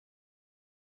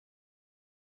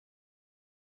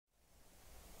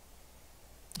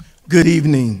Good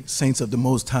evening, saints of the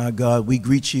Most High God. We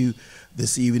greet you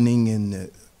this evening in the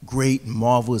great,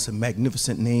 marvelous, and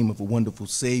magnificent name of a wonderful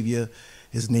Savior.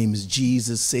 His name is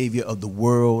Jesus, Savior of the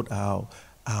world, our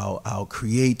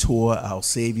Creator, our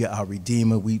Savior, our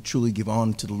Redeemer. We truly give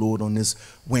honor to the Lord on this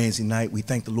Wednesday night. We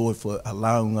thank the Lord for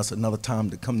allowing us another time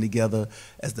to come together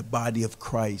as the body of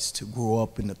Christ, to grow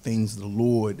up in the things of the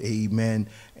Lord, amen,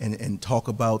 and talk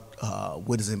about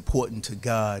what is important to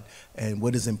God. And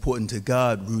what is important to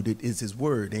God, rooted, is His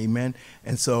Word, amen.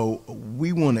 And so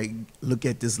we want to look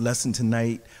at this lesson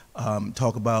tonight,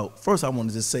 talk about, first I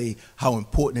wanted to say how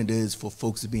important it is for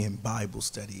folks to be in Bible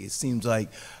study. It seems like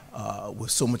with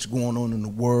so much going on in the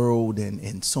world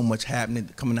and so much happening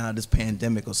coming out of this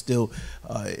pandemic, or still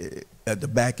at the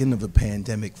back end of the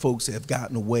pandemic, folks have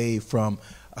gotten away from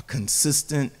a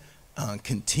consistent,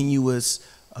 continuous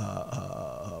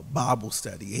Bible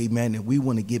study, amen. And we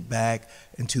want to get back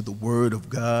into the Word of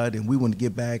God, and we want to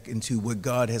get back into what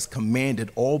God has commanded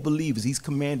all believers. He's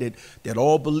commanded that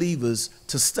all believers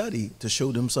to study to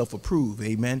show themselves approved,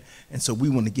 amen. And so we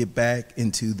want to get back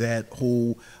into that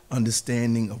whole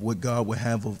understanding of what God will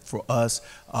have for us.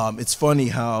 It's funny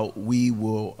how we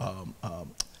will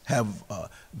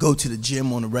go to the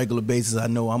gym on a regular basis. I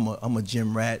know I'm a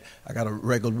gym rat. I got a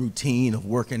regular routine of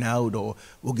working out, or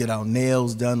we'll get our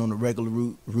nails done on a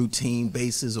regular routine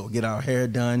basis, or get our hair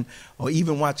done, or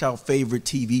even watch our favorite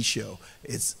TV show.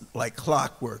 It's like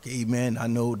clockwork, amen. I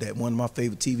know that one of my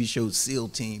favorite TV shows, SEAL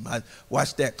Team. I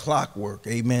watch that clockwork,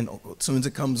 amen. As soon as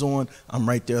it comes on, I'm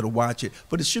right there to watch it.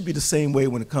 But it should be the same way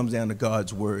when it comes down to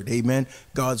God's Word, amen.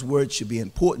 God's Word should be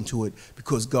important to it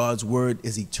because God's Word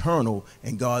is eternal,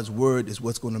 and God's Word is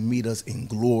what's going to meet us in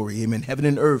glory, amen. Heaven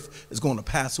and earth is going to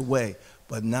pass away,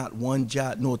 but not one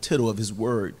jot nor tittle of His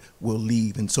Word will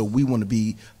leave. And so we want to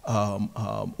be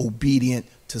obedient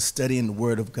to studying the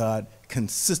Word of God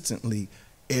consistently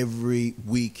every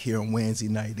week here on Wednesday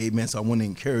night, amen. So I want to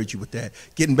encourage you with that.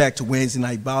 Getting back to Wednesday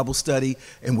night Bible study,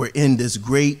 and we're in this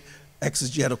great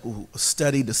exegetical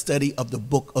study, the study of the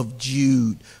book of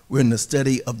Jude. We're in the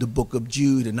study of the book of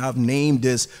Jude, and I've named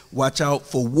this "Watch Out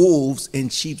for Wolves in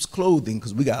Sheep's Clothing,"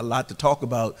 because we got a lot to talk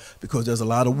about, because there's a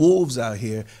lot of wolves out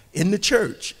here in the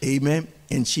church, amen,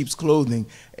 in sheep's clothing.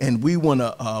 And we want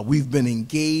to, we've been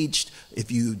engaged,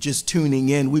 if you just tuning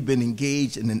in, we've been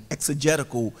engaged in an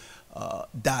exegetical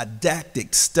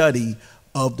didactic study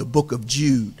of the book of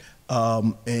Jude.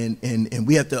 And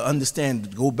we have to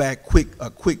understand, go back a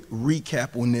quick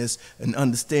recap on this, and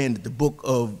understand that the book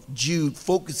of Jude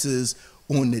focuses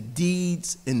on the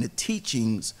deeds and the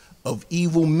teachings of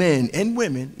evil men and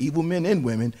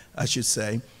women, I should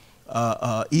say,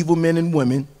 evil men and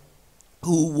women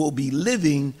who will be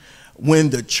living when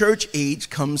the church age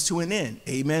comes to an end,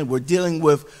 amen. We're dealing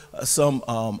with some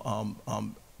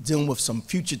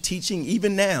future teaching,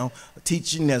 even now,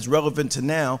 teaching that's relevant to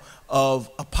now, of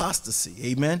apostasy,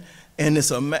 amen. And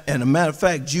and a matter of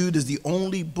fact, Jude is the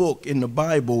only book in the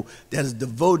Bible that is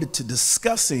devoted to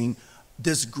discussing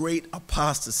this great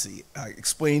apostasy. I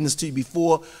explained this to you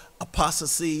before.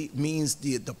 Apostasy means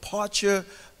the departure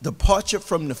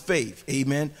from the faith,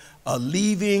 amen.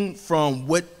 Leaving from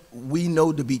what we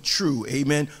know to be true,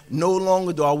 amen. No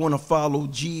longer do I want to follow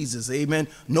Jesus, amen.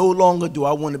 No longer do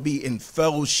I want to be in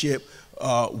fellowship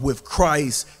with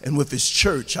Christ and with His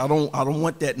church. I don't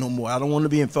want that no more. I don't want to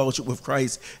be in fellowship with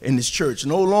Christ and His church.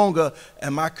 No longer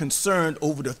am I concerned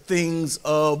over the things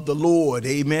of the Lord,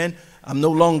 amen. I'm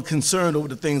no longer concerned over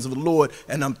the things of the Lord,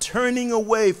 and I'm turning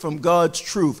away from God's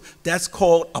truth. That's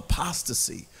called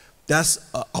apostasy. That's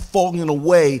a falling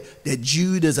away that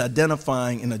Jude is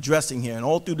identifying and addressing here. And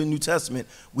all through the New Testament,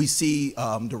 we see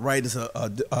the writers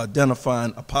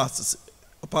identifying apostasy,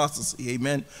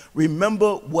 amen.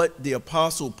 Remember what the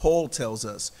Apostle Paul tells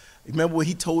us. Remember what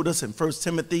he told us in 1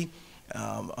 Timothy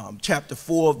chapter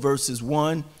 4, verses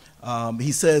 1.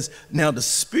 He says, "Now the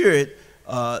Spirit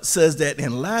says that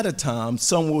in latter times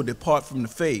some will depart from the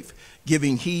faith,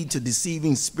 giving heed to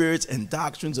deceiving spirits and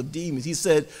doctrines of demons." He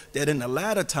said that in the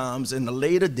latter times, in the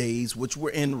later days, which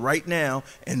we're in right now,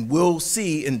 and we'll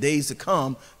see in days to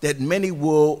come, that many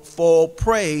will fall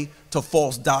prey to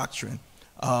false doctrine,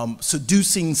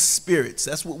 seducing spirits.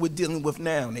 That's what we're dealing with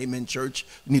now, amen, church.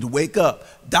 We need to wake up.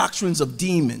 Doctrines of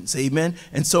demons, amen.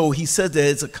 And so he said that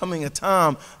it's coming a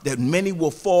time that many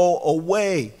will fall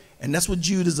away. And that's what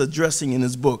Jude is addressing in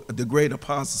his book, The Great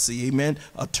Apostasy, amen,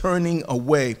 a turning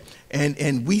away.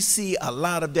 And we see a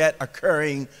lot of that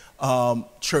occurring,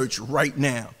 church, right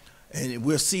now. And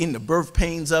we're seeing the birth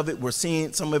pains of it. We're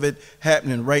seeing some of it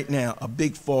happening right now, a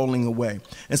big falling away.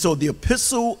 And so the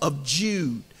epistle of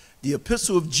Jude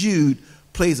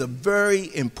plays a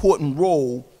very important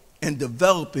role in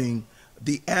developing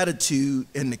the attitude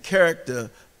and the character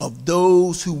of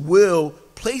those who will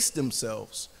place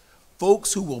themselves,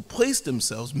 folks who will place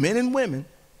themselves, men and women,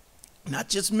 not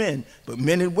just men, but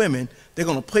men and women. They're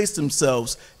going to place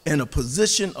themselves in a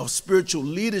position of spiritual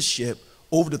leadership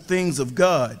over the things of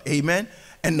God. Amen.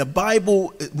 And the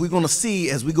Bible, we're going to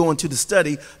see as we go into the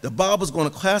study, the Bible is going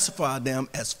to classify them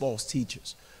as false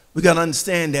teachers. We got to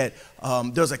understand that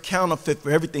there's a counterfeit for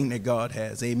everything that God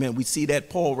has. Amen. We see that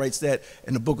Paul writes that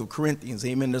in the book of Corinthians.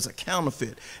 Amen. There's a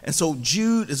counterfeit. And so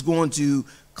Jude is going to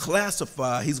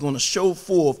classify, he's going to show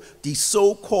forth these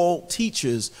so-called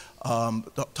teachers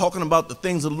talking about the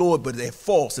things of the Lord, but they're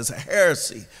false. It's a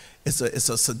heresy. It's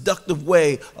a seductive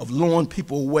way of luring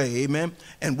people away. Amen.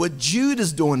 And what Jude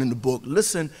is doing in the book,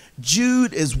 listen,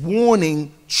 Jude is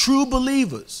warning true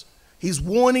believers. He's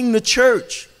warning the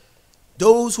church,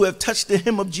 those who have touched the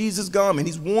hem of Jesus' garment.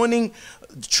 He's warning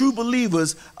true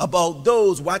believers about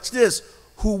those, watch this,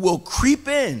 who will creep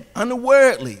in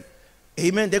unawarely.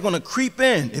 Amen. They're going to creep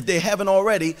in, if they haven't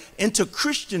already, into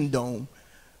Christendom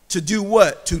to do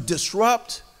what? To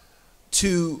disrupt,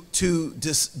 to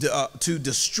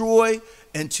destroy,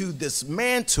 and to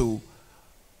dismantle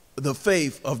the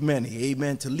faith of many.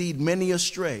 Amen. To lead many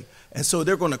astray. And so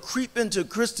they're going to creep into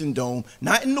Christendom,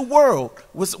 not in the world.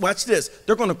 Watch this.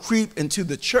 They're going to creep into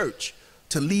the church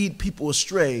to lead people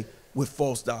astray with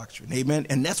false doctrine. Amen.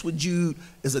 And that's what Jude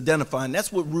is identifying. That's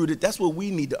what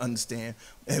we need to understand.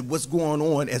 And what's going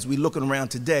on as we're looking around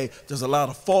today, there's a lot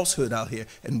of falsehood out here.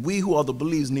 And we who are the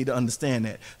believers need to understand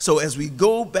that. So as we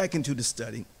go back into the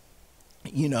study,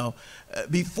 you know,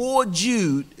 before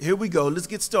Jude, here we go, let's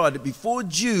get started. Before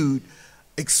Jude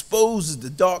exposes the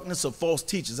darkness of false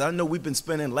teachers, I know we've been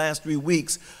spending the last 3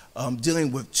 weeks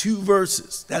dealing with 2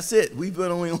 verses. That's it. We've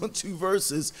been only on 2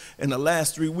 verses in the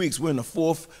last 3 weeks. We're in the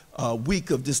 4th week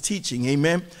of this teaching.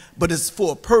 Amen. But it's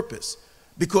for a purpose.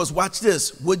 Because watch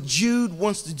this, what Jude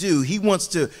wants to do, he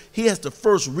has to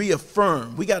first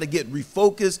reaffirm. We got to get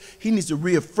refocused. He needs to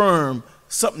reaffirm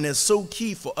something that's so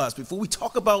key for us. Before we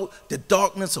talk about the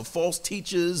darkness of false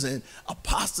teachers and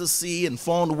apostasy and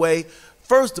falling away,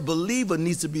 first the believer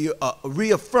needs to be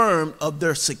reaffirmed of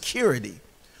their security.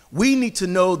 We need to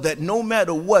know that no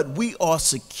matter what, we are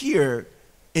secure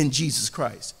in Jesus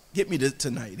Christ. Get me to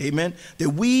tonight, amen? That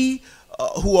we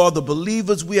who are the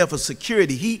believers, we have a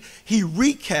security. He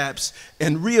recaps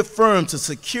and reaffirms the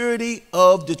security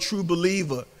of the true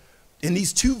believer in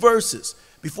these 2 verses.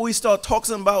 Before he starts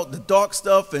talking about the dark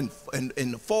stuff and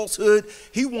the falsehood,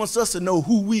 he wants us to know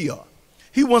who we are.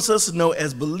 He wants us to know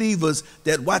as believers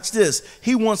that, watch this,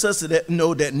 he wants us to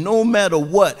know that no matter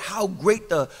what, how great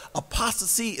the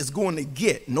apostasy is going to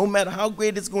get, no matter how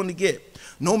great it's going to get,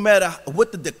 no matter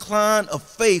what the decline of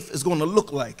faith is going to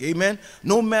look like, amen,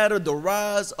 no matter the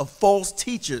rise of false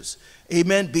teachers,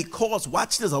 amen, because,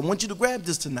 watch this, I want you to grab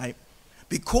this tonight,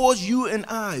 because you and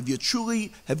I, if you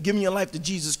truly have given your life to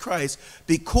Jesus Christ,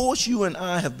 because you and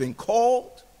I have been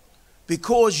called,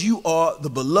 because you are the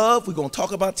beloved, we're going to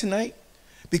talk about tonight,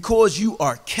 because you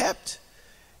are kept,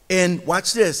 and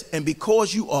watch this, and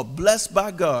because you are blessed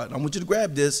by God, I want you to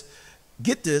grab this,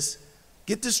 get this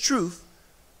truth,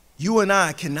 you and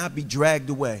I cannot be dragged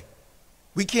away.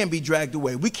 We can't be dragged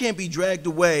away. We can't be dragged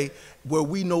away where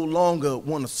we no longer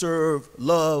want to serve,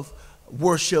 love,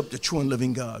 worship the true and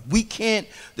living God. We can't.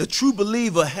 The true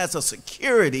believer has a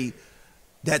security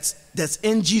that's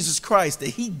in Jesus Christ that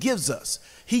he gives us.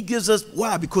 He gives us,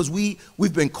 why? Because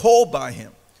we've been called by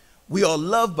him. We are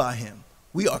loved by him.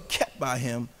 We are kept by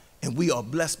him. And we are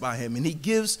blessed by him. And he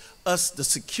gives us the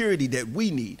security that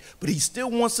we need. But he still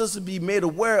wants us to be made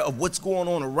aware of what's going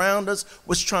on around us,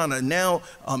 what's trying to now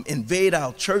invade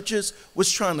our churches,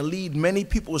 what's trying to lead many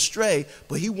people astray.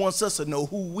 But he wants us to know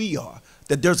who we are,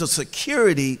 that there's a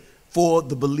security for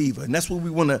the believer. And that's what we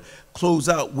want to close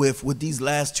out with these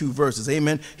last 2 verses.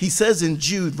 Amen. He says in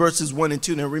Jude, verses 1 and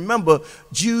 2. Now remember,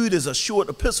 Jude is a short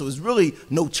epistle. It's really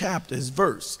no chapter, it's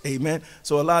verse. Amen.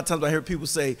 So a lot of times I hear people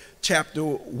say chapter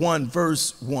 1,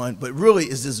 verse 1, but really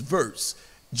it's this verse.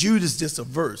 Jude is just a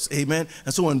verse. Amen.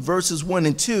 And so in verses 1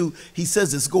 and 2, he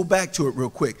says this. Go back to it real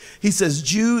quick. He says,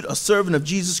 Jude, a servant of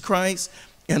Jesus Christ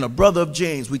and a brother of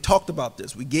James. We talked about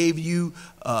this. We gave you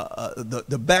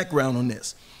the background on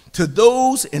this. To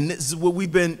those, and this is what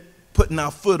we've been putting our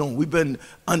foot on, we've been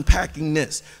unpacking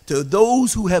this. To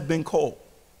those who have been called,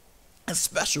 that's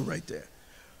special right there,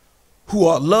 who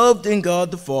are loved in God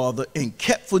the Father and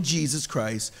kept for Jesus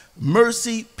Christ,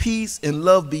 mercy, peace, and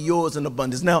love be yours in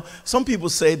abundance. Now, some people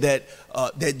say that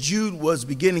that Jude was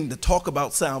beginning to talk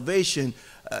about salvation,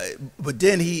 but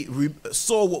then he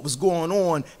saw what was going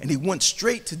on and he went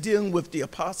straight to dealing with the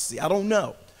apostasy. I don't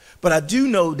know. But I do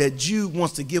know that Jude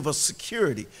wants to give us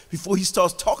security. Before he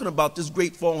starts talking about this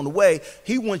great falling away,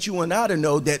 he wants you and I to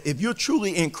know that if you're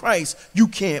truly in Christ, you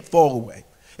can't fall away.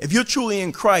 If you're truly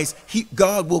in Christ,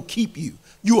 God will keep you.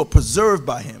 You are preserved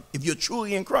by him if you're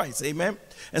truly in Christ. Amen.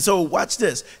 And so watch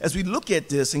this. As we look at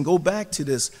this and go back to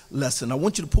this lesson, I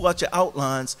want you to pull out your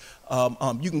outlines.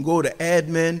 You can go to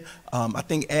admin. I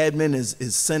think admin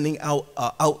is sending out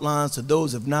outlines to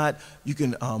those. If not, you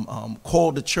can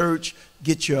call the church,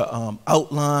 get your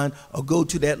outline, or go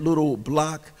to that little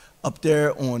block up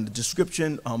there on the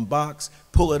description box,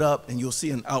 pull it up, and you'll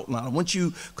see an outline. I want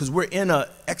you, because we're in an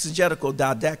exegetical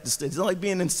didactic stage. It's like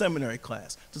being in seminary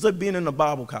class. It's like being in a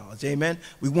Bible college, amen?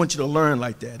 We want you to learn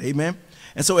like that, amen?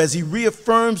 And so as he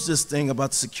reaffirms this thing about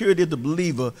the security of the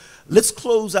believer, let's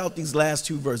close out these last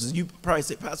two verses. You probably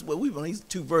say, Pastor, well, we've been on these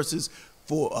two verses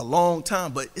for a long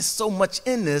time, but it's so much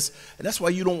in this, and that's why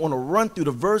you don't want to run through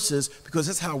the verses, because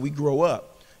that's how we grow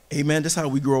up, amen? That's how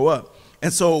we grow up.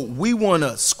 And so we want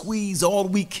to squeeze all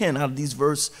we can out of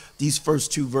these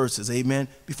first two verses, amen,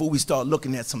 before we start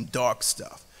looking at some dark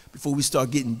stuff, before we start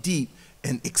getting deep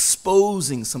and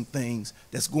exposing some things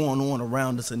that's going on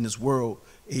around us in this world,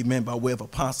 amen, by way of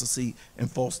apostasy and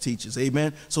false teachers,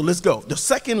 amen. So let's go. The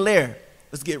second layer,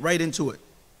 let's get right into it.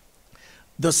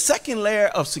 The second layer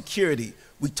of security,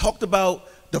 we talked about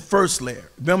the first layer.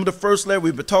 Remember the first layer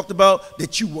we talked about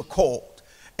that you were called.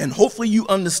 And hopefully you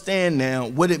understand now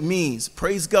what it means.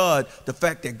 Praise God, the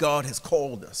fact that God has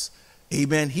called us.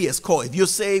 Amen. He has called. If you're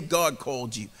saved, God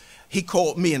called you. He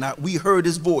called me, and we heard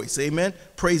his voice. Amen.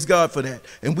 Praise God for that.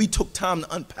 And we took time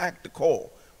to unpack the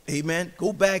call. Amen.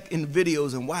 Go back in the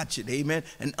videos and watch it. Amen.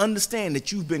 And understand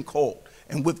that you've been called.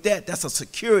 And with that, that's a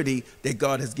security that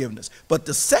God has given us. But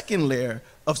the second layer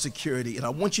of security, and I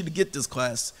want you to get this,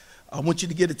 class. I want you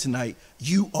to get it tonight.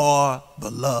 You are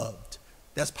beloved.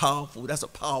 That's powerful. That's a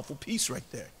powerful piece right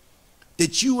there.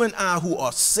 That you and I who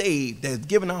are saved, that have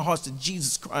given our hearts to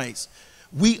Jesus Christ,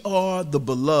 we are the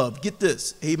beloved. Get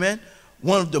this, amen?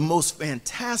 One of the most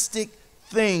fantastic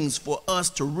things for us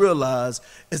to realize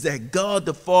is that God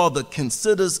the Father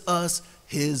considers us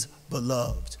his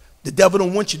beloved. The devil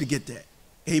don't want you to get that.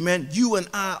 Amen. You and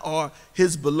I are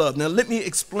his beloved. Now let me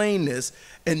explain this.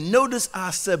 And notice I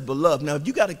said beloved. Now if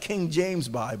you got a King James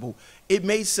Bible, it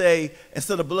may say,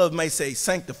 instead of beloved, it may say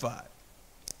sanctified.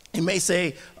 It may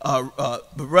say, but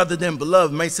rather than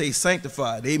beloved, it may say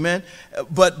sanctified. Amen.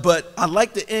 But I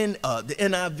like the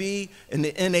NIV and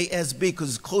the NASB because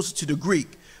it's closer to the Greek.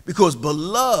 Because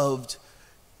beloved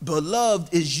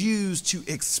is used to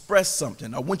express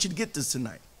something. I want you to get this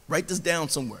tonight. Write this down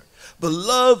somewhere.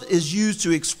 Beloved is used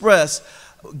to express,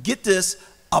 get this,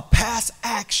 a past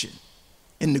action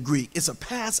in the Greek. It's a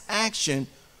past action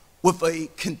with a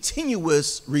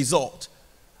continuous result.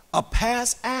 A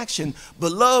past action.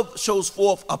 Beloved shows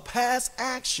forth a past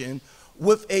action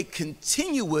with a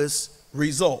continuous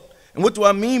result. And what do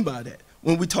I mean by that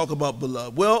when we talk about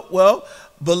beloved? Well,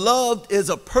 beloved is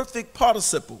a perfect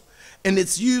participle. And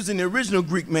it's used in the original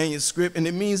Greek manuscript, and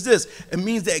it means this. It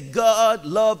means that God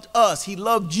loved us. He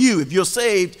loved you. If you're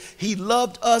saved, he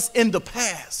loved us in the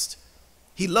past.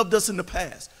 He loved us in the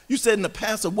past. You said in the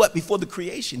past of what? Before the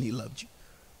creation, he loved you.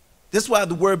 That's why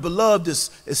the word beloved is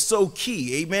so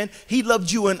key, amen? He loved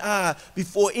you and I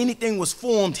before anything was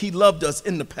formed. He loved us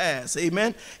in the past,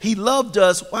 amen? He loved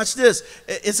us, watch this,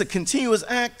 it's a continuous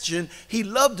action. He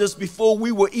loved us before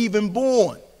we were even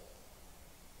born.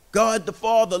 God the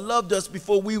Father loved us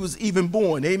before we was even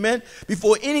born, amen?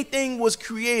 Before anything was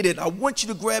created, I want you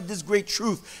to grab this great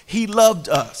truth. He loved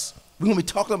us. We're going to be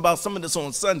talking about some of this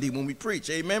on Sunday when we preach,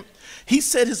 amen? He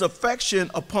set his affection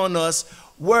upon us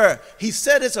where? He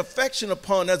set his affection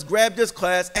upon us, grab this,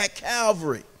 class, at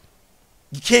Calvary.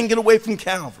 You can't get away from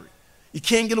Calvary. You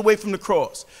can't get away from the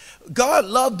cross. God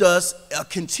loved us, a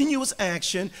continuous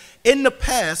action in the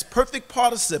past, perfect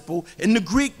participle in the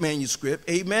Greek manuscript,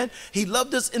 amen? He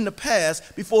loved us in the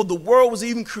past before the world was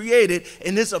even created,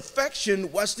 and his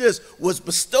affection, watch this, was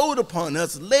bestowed upon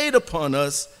us, laid upon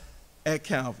us at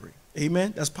Calvary,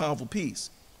 amen? That's powerful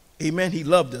peace, amen? He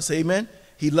loved us, amen?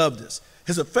 He loved us.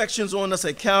 His affections on us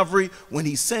at Calvary when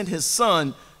he sent his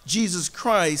son, Jesus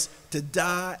Christ, to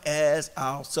die as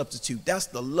our substitute. That's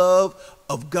the love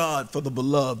of God for the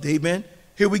beloved. Amen.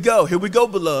 Here we go,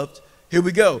 beloved. Here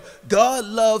we go. God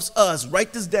loves us.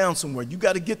 Write this down somewhere. You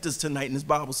got to get this tonight in this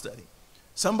Bible study.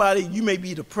 Somebody, you may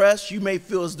be depressed. You may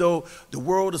feel as though the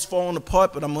world is falling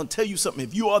apart, but I'm going to tell you something.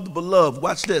 If you are the beloved,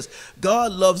 watch this.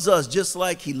 God loves us just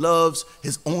like he loves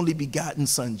his only begotten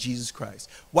son, Jesus Christ.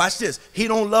 Watch this. He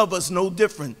don't love us no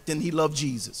different than he loved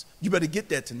Jesus. You better get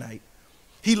that tonight.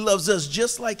 He loves us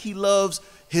just like he loves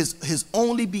his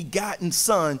only begotten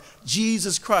son,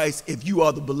 Jesus Christ, if you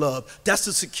are the beloved. That's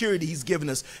the security he's given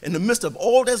us. In the midst of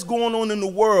all that's going on in the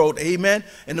world, amen,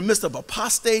 in the midst of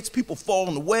apostates, people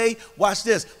falling away, watch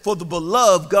this. For the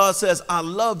beloved, God says, I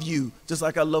love you just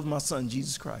like I love my son,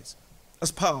 Jesus Christ.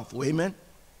 That's powerful, amen.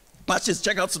 Watch this,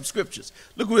 check out some scriptures.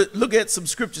 Look at some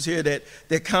scriptures here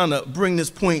that kind of bring this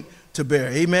point to bear,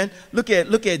 amen. Look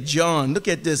at John, look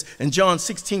at this in John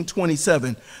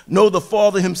 16:27. No, the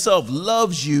Father himself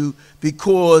loves you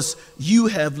because you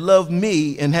have loved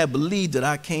me and have believed that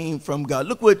I came from God.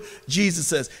 Look what Jesus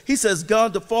says. He says,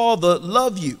 God the Father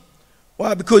love you.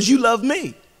 Why? Because you love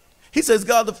me. He says,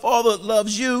 God the Father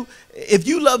loves you. If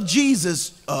you love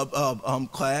Jesus,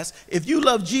 class, if you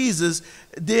love Jesus,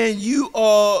 then you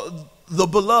are the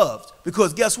beloved.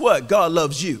 Because guess what? God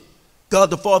loves you. God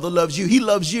the Father loves you. He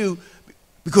loves you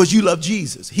because you love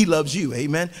Jesus. He loves you,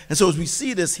 amen? And so as we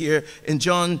see this here in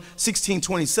John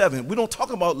 16:27, we don't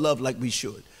talk about love like we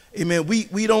should. Amen.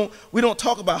 We don't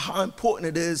talk about how important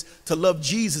it is to love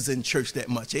Jesus in church that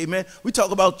much. Amen. We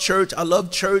talk about church. I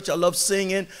love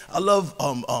singing. I love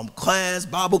class,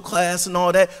 Bible class and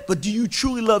all that. But do you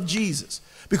truly love Jesus?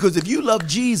 Because if you love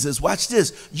Jesus, watch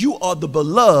this, you are the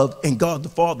beloved and God the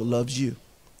Father loves you.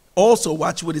 Also,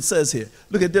 watch what it says here.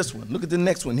 Look at this one. Look at the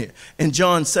next one here. In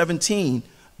John 17,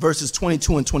 verses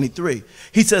 22 and 23.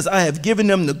 He says, I have given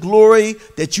them the glory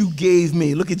that you gave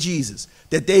me. Look at Jesus.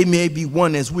 That they may be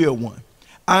one as we are one.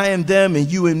 I am them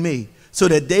and you and me, so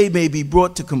that they may be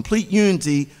brought to complete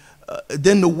unity.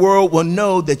 Then the world will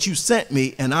know that you sent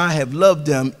me and I have loved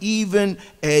them even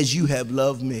as you have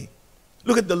loved me.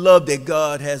 Look at the love that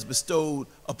God has bestowed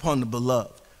upon the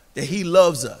beloved, that he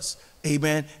loves us.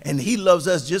 Amen. And he loves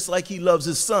us just like he loves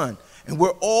his son. And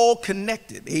we're all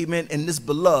connected, amen, in this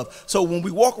beloved. So when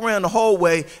we walk around the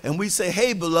hallway and we say,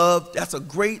 hey, beloved, that's a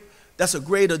great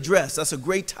address. That's a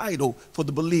great title for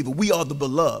the believer. We are the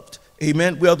beloved.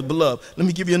 Amen. We are the beloved. Let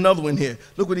me give you another one here.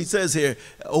 Look what he says here,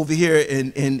 over here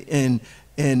in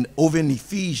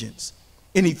Ephesians.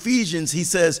 In Ephesians, he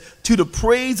says, to the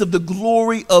praise of the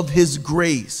glory of his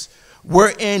grace,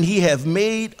 wherein he have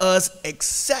made us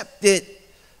accepted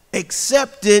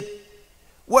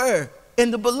where?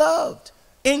 In the beloved,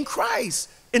 in Christ,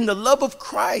 in the love of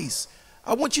Christ.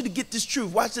 I want you to get this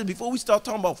truth. Watch this. Before we start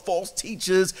talking about false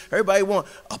teachers, everybody want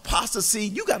apostasy.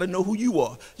 You got to know who you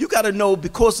are. You got to know,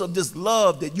 because of this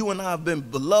love that you and I have been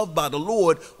beloved by the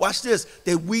Lord, watch this,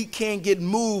 that we can't get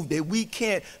moved, that we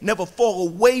can't never fall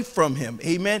away from him.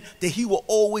 Amen. That he will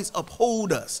always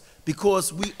uphold us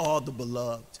because we are the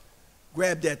beloved.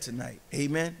 Grab that tonight.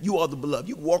 Amen. You are the beloved.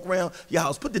 You walk around your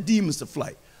house, put the demons to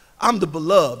flight. I'm the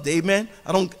beloved. Amen.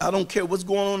 I don't care what's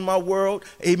going on in my world.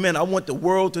 Amen. I want the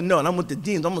world to know, and I want the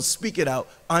demons. I'm going to speak it out.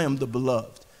 I am the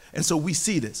beloved. And so we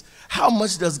see this. How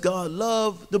much does God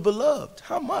love the beloved?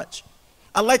 How much?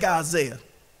 I like Isaiah.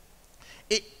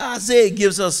 Isaiah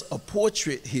gives us a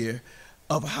portrait here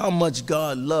of how much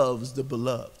God loves the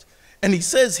beloved. And he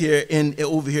says here,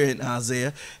 over here in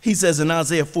Isaiah, he says in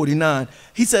Isaiah 49,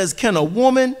 he says, can a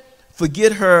woman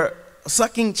forget her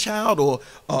sucking child, or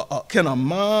can a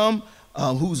mom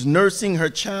who's nursing her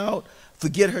child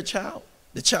forget her child,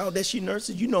 the child that she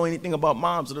nurses? You know anything about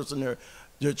moms nursing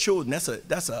their children?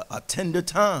 That's a tender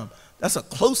time. That's a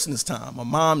closeness time. A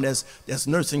mom that's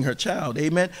nursing her child.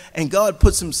 Amen. And God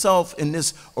puts himself in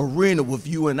this arena with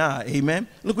you and I. Amen.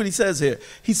 Look what he says here.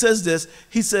 He says this.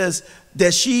 He says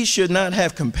that she should not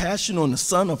have compassion on the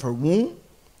son of her womb.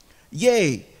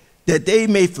 Yea, that they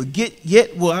may forget,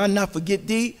 yet will I not forget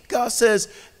thee. God says,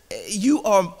 you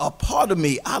are a part of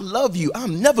me. I love you.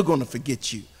 I'm never going to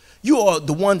forget you. You are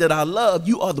the one that I love.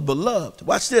 You are the beloved.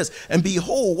 Watch this. And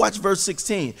behold, watch verse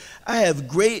 16. I have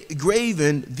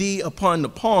graven thee upon the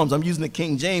palms. I'm using the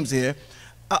King James here.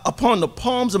 Upon the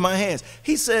palms of my hands.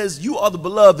 He says, you are the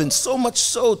beloved. And so much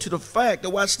so to the fact that,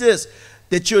 watch this,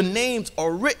 that your names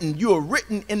are written. You are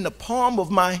written in the palm of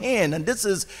my hand. And this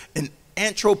is an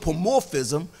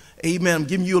anthropomorphism. Amen. I'm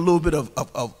giving you a little bit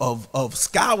of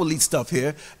scholarly stuff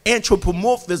here.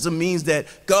 Anthropomorphism means that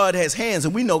God has hands,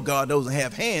 and we know God doesn't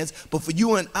have hands. But for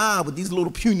you and I, with these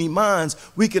little puny minds,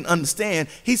 we can understand.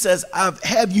 He says, I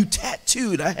have you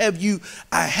tattooed. I have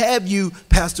you,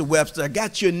 Pastor Webster. I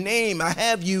got your name. I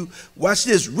have you, watch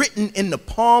this, written in the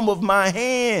palm of my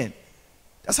hand.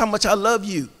 That's how much I love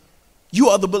you. You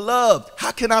are the beloved. How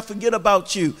can I forget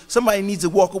about you? Somebody needs to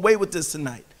walk away with this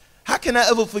tonight. How can I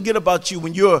ever forget about you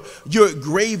when you're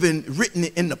graven, written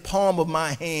in the palm of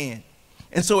my hand?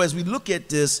 And so as we look at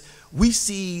this, we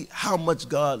see how much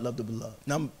God loved the beloved.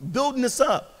 Now I'm building this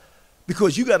up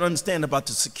because you got to understand about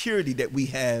the security that we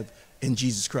have in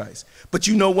Jesus Christ. But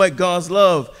you know what? God's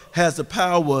love has the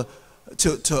power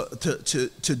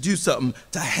to do something,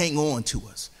 to hang on to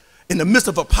us. In the midst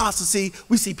of apostasy,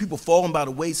 we see people falling by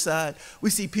the wayside. We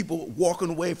see people walking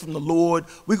away from the Lord.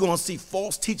 We're going to see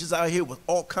false teachers out here with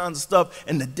all kinds of stuff.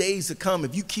 In the days to come,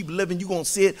 if you keep living, you're going to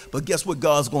see it. But guess what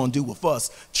God's going to do with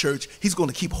us, church? He's going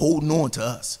to keep holding on to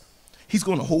us. He's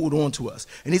going to hold on to us.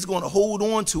 And he's going to hold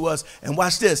on to us. And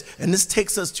watch this. And this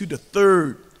takes us to the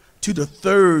third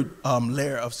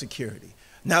layer of security.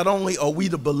 Not only are we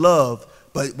the beloved,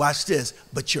 but watch this,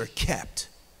 but you're kept.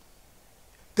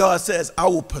 God says, I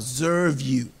will preserve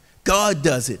you. God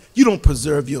does it. You don't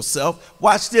preserve yourself.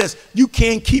 Watch this. You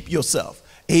can't keep yourself.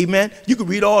 Amen. You can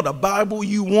read all the Bible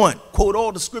you want, quote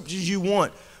all the scriptures you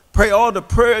want, pray all the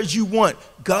prayers you want.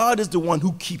 God is the one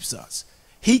who keeps us.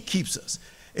 He keeps us.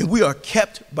 And we are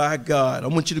kept by God. I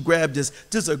want you to grab this.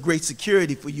 This is a great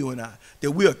security for you and I,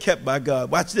 that we are kept by God.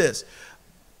 Watch this.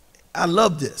 I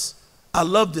love this. I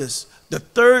love this. The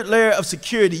third layer of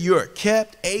security, you are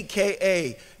kept,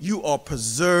 a.k.a. you are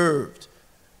preserved.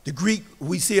 The Greek,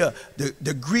 we see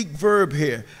the Greek verb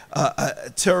here,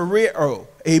 terreo,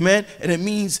 amen? And it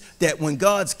means that when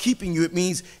God's keeping you, it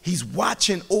means he's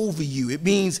watching over you. It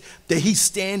means that he's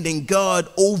standing guard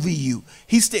over you.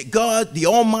 God, the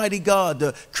almighty God,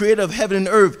 the creator of heaven and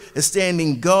earth, is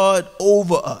standing guard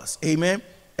over us, amen?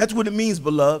 That's what it means,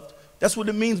 beloved. That's what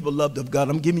it means, beloved of God.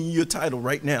 I'm giving you your title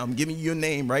right now. I'm giving you your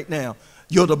name right now.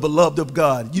 You're the beloved of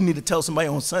God. You need to tell somebody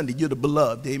on Sunday, you're the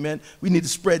beloved, amen? We need to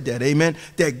spread that, amen?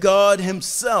 That God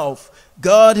himself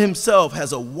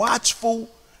has a watchful,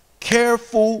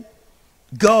 careful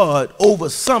God over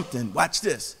something, watch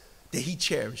this, that he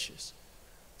cherishes.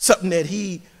 Something that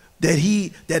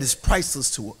is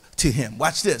priceless to him.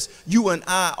 Watch this. You and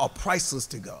I are priceless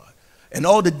to God. And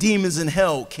all the demons in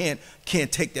hell can't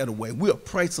take that away. We are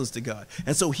priceless to God.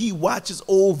 And so he watches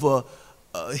over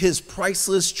his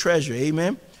priceless treasure.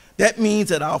 Amen. That means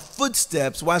that our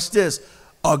footsteps, watch this,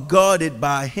 are guarded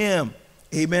by him.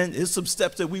 Amen. There's some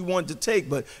steps that we want to take,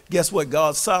 but guess what?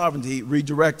 God's sovereignty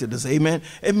redirected us. Amen.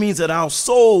 It means that our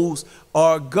souls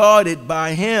are guarded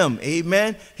by him.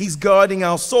 Amen. He's guarding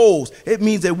our souls. It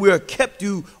means that we are kept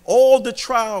through all the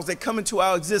trials that come into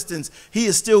our existence. He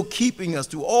is still keeping us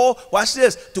through all, watch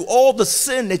this, through all the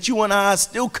sin that you and I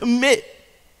still commit.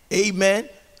 Amen.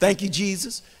 Thank you,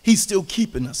 Jesus. He's still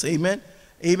keeping us. Amen.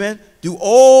 Amen. Through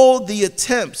all the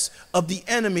attempts of the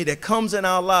enemy that comes in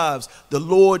our lives, the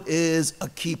Lord is a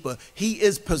keeper. He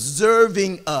is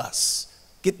preserving us.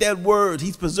 Get that word.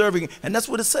 He's preserving. And that's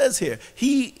what it says here.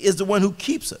 He is the one who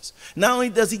keeps us. Not only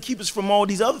does he keep us from all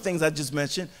these other things I just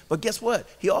mentioned, but guess what?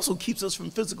 He also keeps us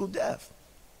from physical death.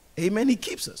 Amen. He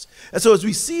keeps us. And so as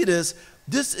we see this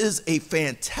is a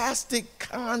fantastic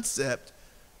concept.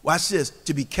 Watch this.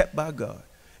 To be kept by God.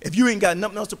 If you ain't got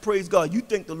nothing else to praise God, you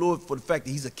thank the Lord for the fact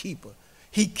that he's a keeper.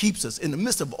 He keeps us. In the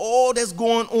midst of all that's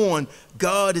going on,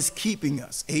 God is keeping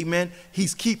us. Amen.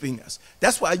 He's keeping us.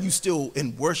 That's why you still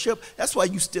in worship. That's why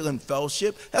you still in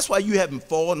fellowship. That's why you haven't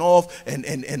fallen off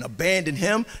and abandoned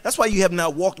him. That's why you have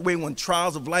not walked away when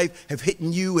trials of life have hit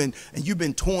you and you've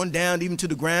been torn down even to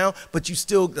the ground, but you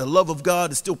still, the love of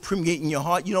God is still permeating your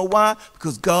heart. You know why?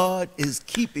 Because God is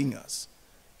keeping us.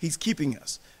 He's keeping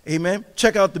us. Amen.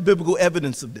 Check out the biblical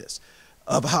evidence of this,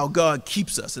 of how God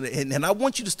keeps us. And I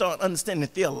want you to start understanding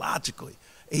theologically,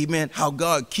 amen, how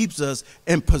God keeps us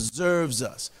and preserves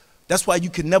us. That's why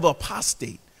you can never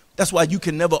apostate. That's why you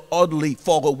can never utterly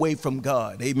fall away from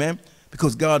God. Amen.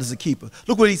 Because God is a keeper.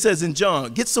 Look what he says in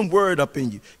John. Get some word up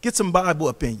in you. Get some Bible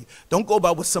up in you. Don't go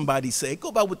by what somebody say.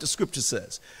 Go by what the scripture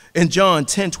says. In John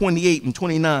 10:28 and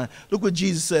 29, look what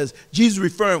Jesus says. Jesus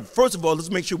referring, first of all, let's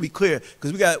make sure we're clear,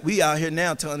 because we out here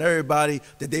now telling everybody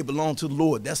that they belong to the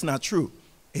Lord. That's not true.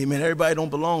 Amen. Everybody don't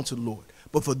belong to the Lord.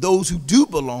 But for those who do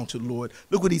belong to the Lord,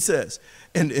 look what he says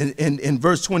in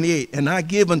verse 28. And I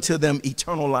give unto them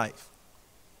eternal life,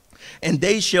 and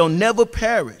they shall never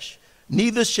perish.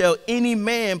 Neither shall any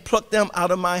man pluck them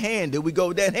out of my hand. There we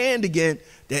go, that hand again,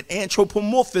 that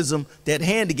anthropomorphism, that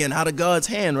hand again, out of God's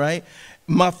hand, right?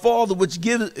 My Father which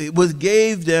gave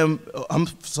them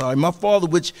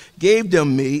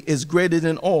me is greater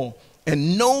than all,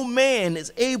 and no man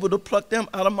is able to pluck them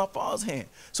out of my Father's hand.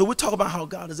 So we're talking about how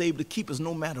God is able to keep us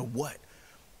no matter what.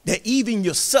 That even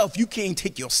yourself, you can't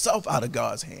take yourself out of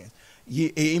God's hand.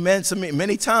 Amen. So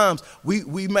many times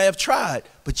we may have tried,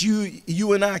 but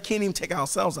you and I can't even take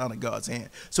ourselves out of God's hand.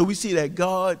 So we see that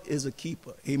God is a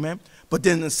keeper. Amen. But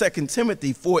then in 2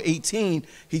 Timothy 4:18,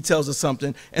 he tells us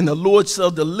something. And the Lord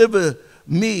shall deliver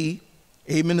me,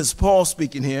 amen, this is Paul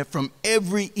speaking here, from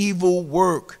every evil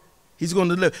work. He's going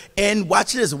to deliver. And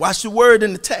watch this. Watch the word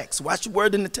in the text. Watch the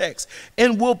word in the text.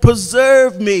 And will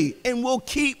preserve me and will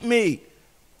keep me.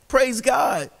 Praise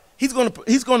God. He's going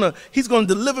to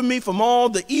deliver me from all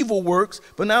the evil works.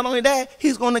 But not only that,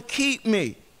 he's going to keep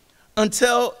me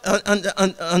until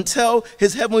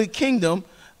his heavenly kingdom.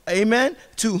 Amen.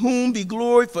 To whom be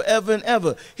glory forever and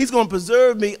ever. He's going to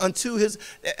preserve me until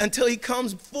he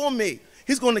comes for me.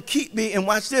 He's going to keep me. And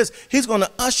watch this. He's going to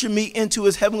usher me into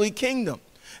his heavenly kingdom.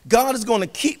 God is going to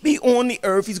keep me on the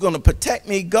earth. He's going to protect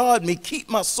me, guard me, keep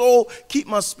my soul, keep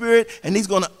my spirit, and he's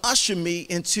going to usher me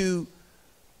into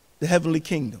the heavenly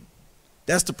kingdom.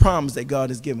 That's the promise that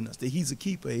God has given us, that he's a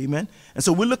keeper, amen? And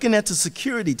so we're looking at the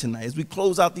security tonight as we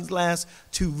close out these last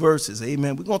two verses,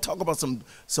 amen? We're going to talk about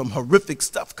some horrific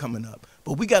stuff coming up,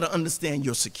 but we got to understand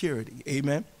your security,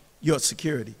 amen? Your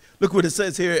security. Look what it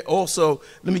says here also.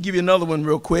 Let me give you another one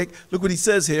real quick. Look what he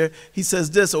says here. He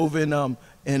says this over in 2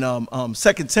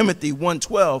 Timothy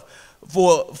 1:12,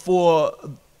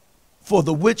 for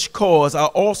the which cause I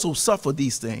also suffer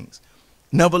these things.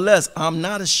 Nevertheless, I'm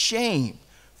not ashamed,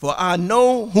 for I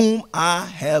know whom I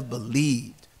have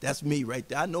believed. That's me right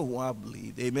there. I know who I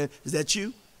believe. Amen. Is that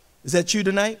you? Is that you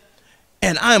tonight?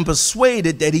 And I am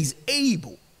persuaded that he's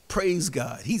able. Praise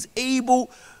God. He's able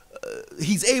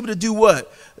to do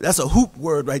what? That's a hoop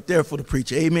word right there for the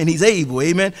preacher. Amen. He's able.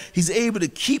 Amen. He's able to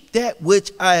keep that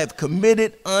which I have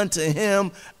committed unto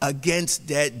him against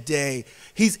that day.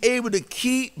 He's able to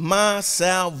keep my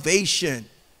salvation.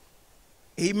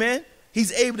 Amen.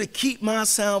 He's able to keep my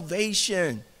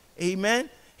salvation. Amen.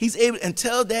 He's able,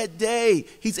 until that day,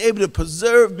 he's able to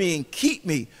preserve me and keep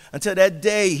me until that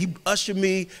day he usher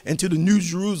me into the New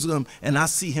Jerusalem and I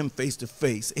see him face to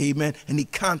face. Amen. And he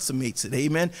consummates it.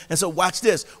 Amen. And so watch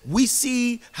this. We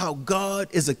see how God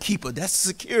is a keeper. That's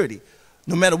security.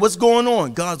 No matter what's going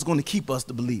on, God's going to keep us,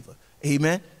 the believer.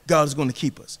 Amen. God is going to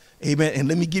keep us. Amen. And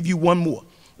let me give you one more.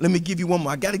 Let me give you one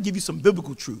more. I got to give you some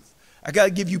biblical truth. I got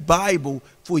to give you Bible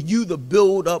for you to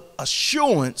build up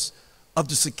assurance of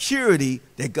the security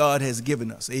that God has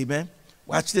given us. Amen.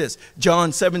 Watch this.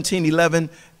 John 17:11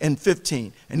 and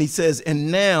 15. And he says,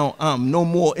 and now I'm no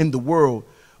more in the world,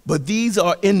 but these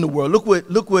are in the world.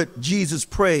 Look what Jesus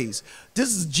prays.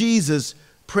 This is Jesus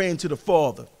praying to the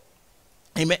Father.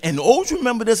 Amen. And always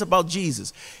remember this about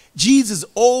Jesus. Jesus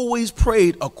always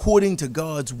prayed according to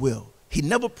God's will. He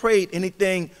never prayed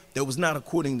anything that was not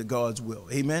according to God's will.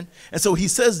 Amen. And so he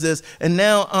says this, and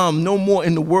now I'm no more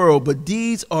in the world, but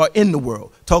these are in the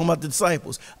world. Talking about the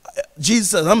disciples.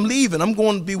 Jesus says, I'm leaving. I'm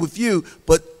going to be with you,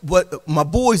 but my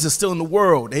boys are still in the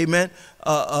world. Amen.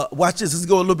 Watch this. Let's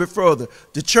go a little bit further.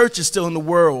 The church is still in the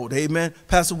world. Amen.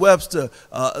 Pastor Webster,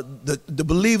 the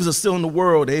believers are still in the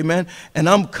world. Amen. And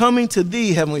I'm coming to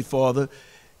thee, Heavenly Father.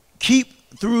 Keep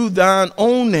through thine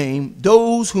own name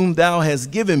those whom thou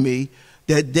hast given me,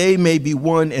 that they may be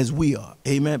one as we are.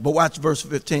 Amen. But watch verse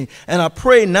 15. And I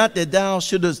pray not that thou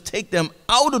shouldest take them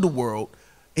out of the world.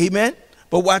 Amen.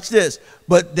 But watch this.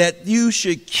 But that you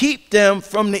should keep them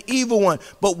from the evil one.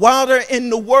 But while they're in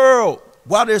the world,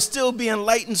 while they're still being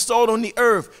light and salt on the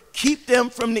earth, keep them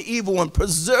from the evil one.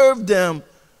 Preserve them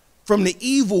from the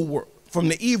evil world. From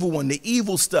the evil one, the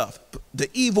evil stuff, the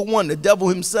evil one, the devil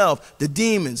himself, the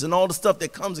demons, and all the stuff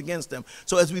that comes against them.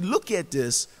 So as we look at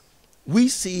this, we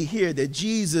see here that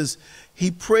Jesus, he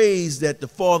prays that the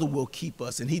Father will keep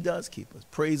us, and he does keep us.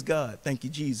 Praise God. Thank you,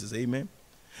 Jesus. Amen.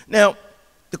 Now,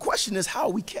 the question is, how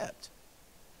are we kept?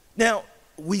 Now,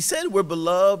 we said we're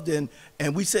beloved,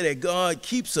 and we said that God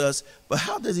keeps us, but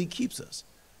how does he keep us?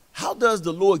 How does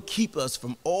the Lord keep us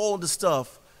from all the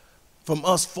stuff, from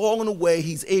us falling away?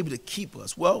 He's able to keep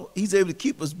us. Well, he's able to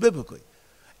keep us biblically.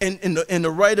 And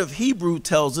the writer of Hebrew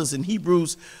tells us in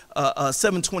Hebrews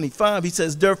 7:25, he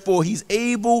says, therefore he's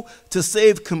able to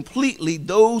save completely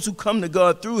those who come to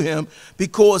God through him,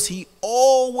 because he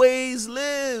always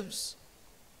lives.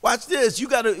 Watch this.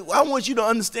 I want you to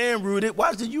understand, Rooted.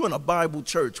 Watch this. You in a Bible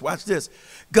church. Watch this.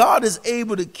 God is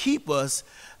able to keep us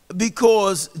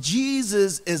because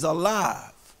Jesus is alive.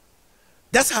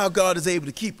 That's how God is able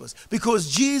to keep us.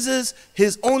 Because Jesus,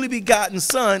 his only begotten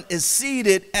Son, is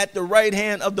seated at the right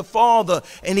hand of the Father.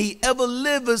 And he ever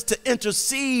lives to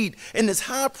intercede in his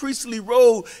high priestly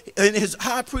role. In his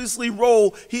high priestly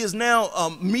role, he is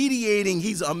now mediating.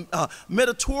 He's a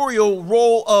mediatorial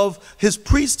role of his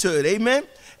priesthood. Amen.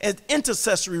 An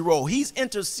intercessory role. He's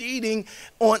interceding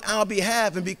on our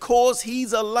behalf. And because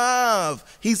he's alive,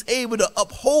 he's able to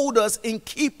uphold us and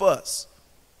keep us.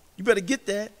 You better get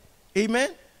that. Amen.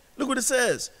 Look what it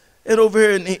says. And over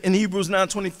here in Hebrews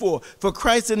 9:24, for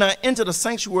Christ did not enter the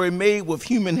sanctuary made with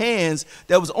human hands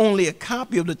that was only a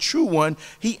copy of the true one.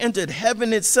 He entered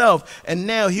heaven itself, and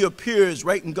now he appears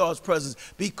right in God's presence.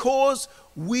 Because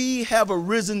we have a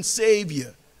risen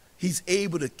Savior, he's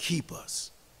able to keep us.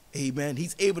 Amen.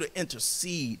 He's able to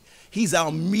intercede. He's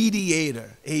our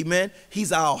mediator. Amen.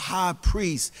 He's our high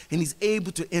priest, and he's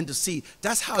able to intercede.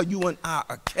 That's how you and I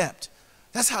are kept.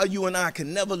 That's how you and I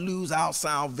can never lose our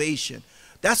salvation.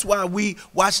 That's why we,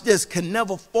 watch this, can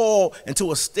never fall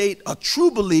into a state, a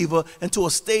true believer, into a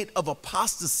state of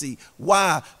apostasy.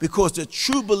 Why? Because the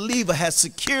true believer has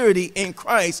security in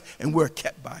Christ, and we're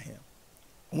kept by him.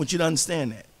 I want you to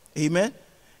understand that. Amen?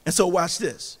 And so watch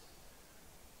this.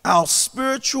 Our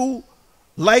spiritual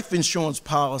life insurance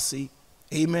policy,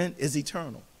 amen, is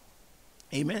eternal.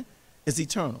 Amen? Is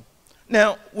eternal.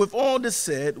 Now, with all this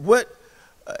said,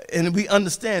 and we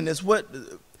understand this, what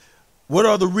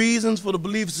are the reasons for the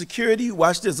believer's security?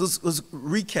 Watch this. Let's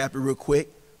recap it real quick.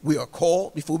 We are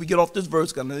called, before we get off this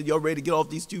verse, because I know y'all ready to get off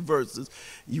these two verses.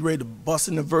 You ready to bust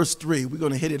into verse 3. We're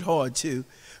going to hit it hard too.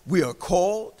 We are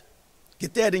called.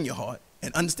 Get that in your heart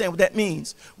and understand what that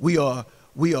means. We are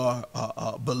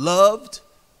beloved.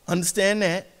 Understand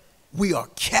that. We are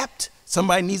kept.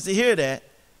 Somebody needs to hear that.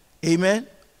 Amen.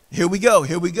 Here we go.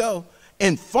 Here we go.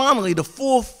 And finally, the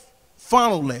fourth,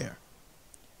 final layer,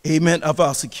 amen, of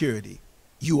our security.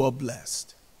 You are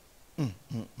blessed. We're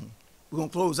going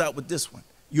to close out with this one.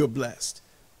 You're blessed.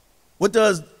 What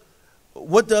does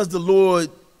the Lord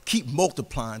keep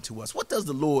multiplying to us? What does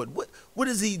the Lord, what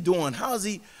is he doing?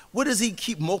 What does he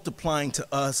keep multiplying to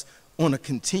us on a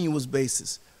continuous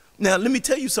basis? Now, let me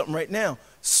tell you something right now.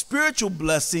 Spiritual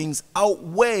blessings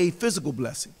outweigh physical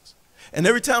blessings. And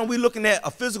every time we're looking at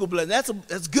a physical blessing,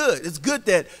 that's good. It's good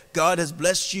that God has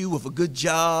blessed you with a good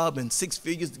job and 6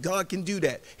 figures. God can do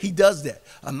that. He does that.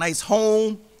 A nice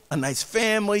home, a nice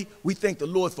family. We thank the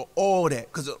Lord for all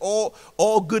that, because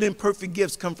all good and perfect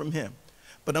gifts come from him.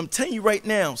 But I'm telling you right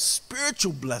now,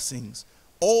 spiritual blessings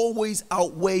always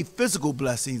outweigh physical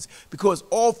blessings, because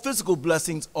all physical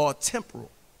blessings are temporal.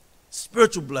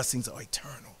 Spiritual blessings are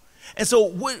eternal. And so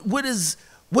what does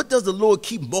the Lord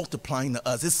keep multiplying to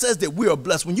us? It says that we are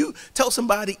blessed. When you tell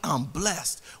somebody, I'm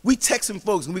blessed, we texting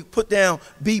folks and we put down,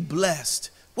 be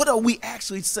blessed. What are we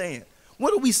actually saying?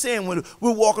 What are we saying when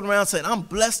we're walking around saying, I'm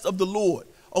blessed of the Lord?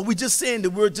 Are we just saying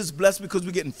that we're just blessed because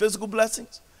we're getting physical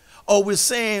blessings? Or we're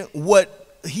saying what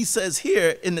he says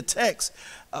here in the text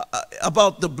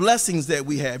about the blessings that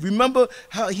we have? Remember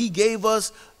how he gave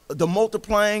us the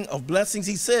multiplying of blessings?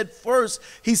 He said first,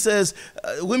 he says,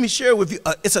 let me share with you,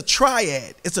 it's a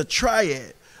triad. It's a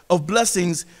triad of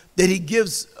blessings that he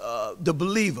gives the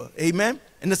believer. Amen.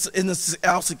 And it's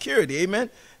our security. Amen.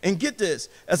 And get this,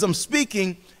 as I'm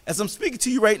speaking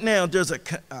to you right now, there's a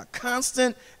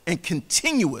constant and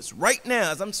continuous, right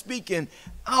now, as I'm speaking,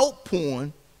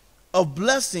 outpouring of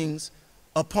blessings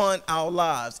upon our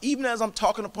lives. Even as I'm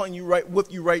talking upon you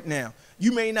with you right now,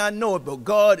 you may not know it, but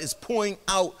God is pouring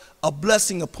out a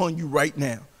blessing upon you right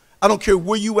now. I don't care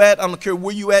where you at. I don't care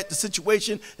where you at, the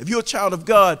situation. If you're a child of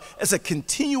God, it's a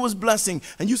continuous blessing.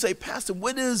 And you say, Pastor,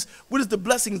 what is the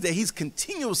blessings that he's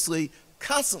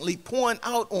constantly pouring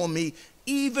out on me,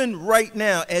 even right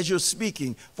now as you're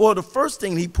speaking? For the first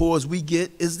thing he pours, we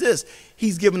get is this.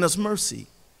 He's given us mercy.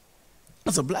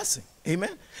 That's a blessing.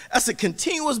 Amen. That's a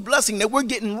continuous blessing that we're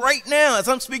getting right now. As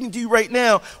I'm speaking to you right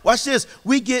now, watch this.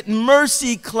 We get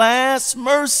mercy, class,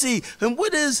 mercy. And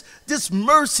what is this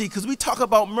mercy? Because we talk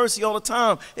about mercy all the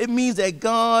time. It means that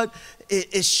God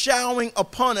is showering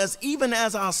upon us, even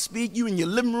as I speak. You in your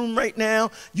living room right now.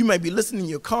 You may be listening in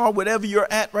your car, whatever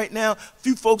you're at right now. A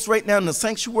few folks right now in the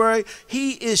sanctuary.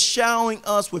 He is showering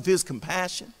us with his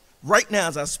compassion right now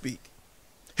as I speak.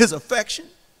 His affection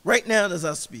right now as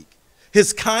I speak.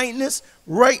 His kindness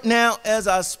right now as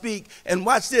I speak. And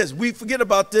watch this. We forget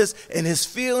about this. And his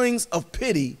feelings of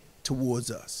pity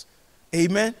towards us.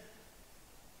 Amen.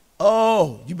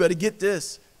 Oh, you better get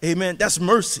this. Amen. That's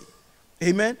mercy.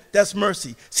 Amen. That's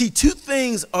mercy. See, 2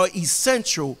 things are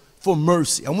essential for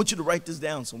mercy. I want you to write this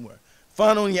down somewhere.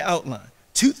 Find on your outline.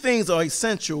 2 things are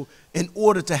essential in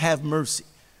order to have mercy.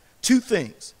 2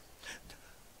 things.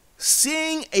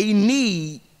 Seeing a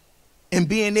need and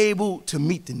being able to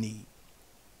meet the need.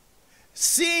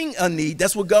 Seeing a need,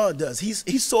 that's what God does. He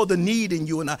saw the need in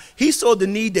you and I. He saw the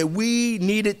need that we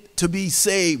needed to be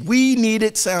saved. We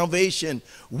needed salvation.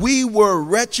 We were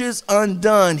wretches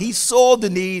undone. He saw the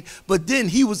need, but then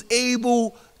he was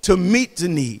able to meet the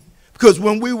need. Because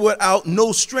when we were out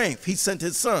no strength, he sent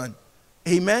his son.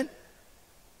 Amen.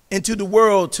 into the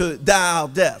world to die our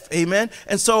death. Amen.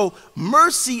 And so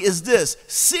mercy is this: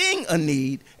 seeing a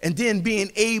need and then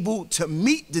being able to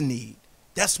meet the need.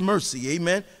 That's mercy.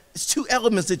 Amen. It's two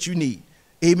elements that you need.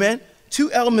 Amen.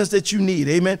 Two elements that you need.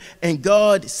 Amen. And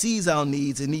God sees our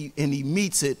needs and he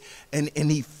meets it and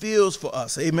he feels for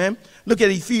us. Amen. Look at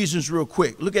Ephesians real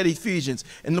quick. Look at Ephesians.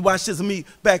 And watch this. Let me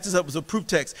back this up as a proof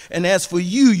text. And as for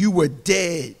you, you were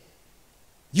dead.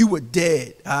 You were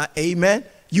dead. Amen.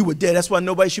 You were dead. That's why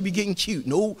nobody should be getting cute.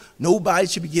 Nobody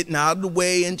should be getting out of the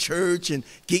way in church and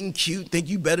getting cute, think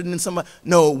you better than somebody.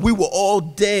 No, we were all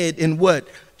dead in what?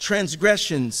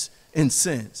 Transgressions and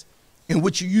sins, in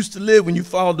which you used to live when you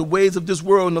followed the ways of this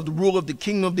world and of the rule of the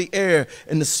kingdom of the air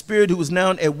and the spirit who is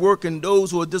now at work in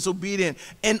those who are disobedient.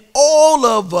 And all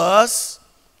of us,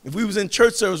 if we was in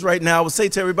church service right now, I would say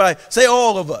to everybody, say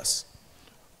all of us.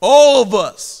 All of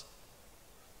us.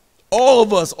 All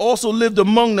of us also lived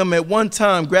among them at one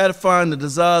time, gratifying the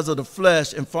desires of the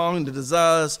flesh and following the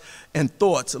desires and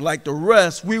thoughts. Like the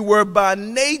rest, we were by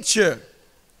nature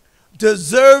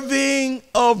deserving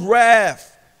of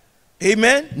wrath.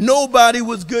 Amen. Nobody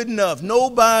was good enough.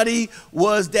 Nobody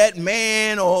was that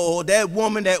man or that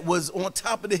woman that was on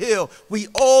top of the hill. We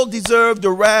all deserve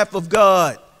the wrath of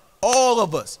God. All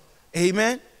of us.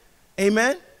 Amen.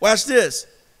 Amen. Watch this.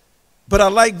 But I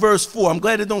like verse 4. I'm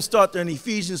glad it don't start there in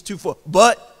Ephesians 2:4.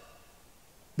 But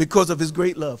because of his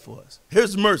great love for us.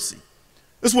 Here's mercy.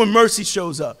 This is when mercy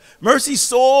shows up. Mercy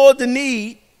saw the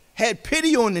need, had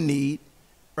pity on the need,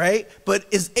 right? But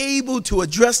is able to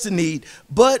address the need.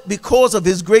 But because of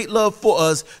his great love for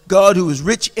us, God, who is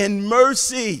rich in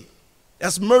mercy.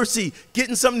 That's mercy.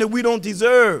 Getting something that we don't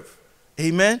deserve.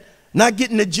 Amen. Not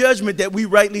getting the judgment that we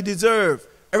rightly deserve.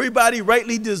 Everybody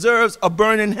rightly deserves a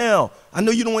burn in hell. I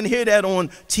know you don't want to hear that on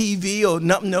TV or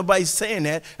nothing. Nobody's saying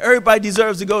that. Everybody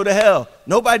deserves to go to hell.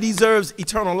 Nobody deserves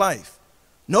eternal life.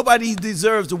 Nobody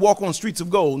deserves to walk on streets of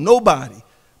gold. Nobody.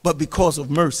 But because of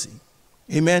mercy,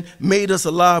 amen, made us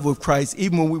alive with Christ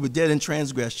even when we were dead in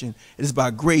transgression. It is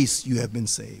by grace you have been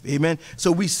saved. Amen.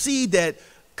 So we see that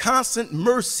constant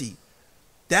mercy.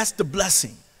 That's the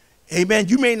blessing. Amen.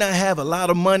 You may not have a lot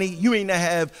of money. You may not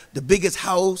have the biggest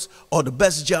house or the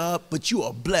best job, but you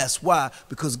are blessed. Why?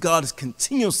 Because God is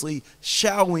continuously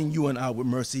showering you and I with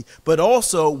mercy. But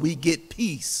also we get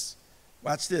peace.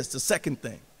 Watch this. The second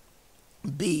thing.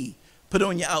 B. Put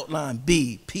on your outline.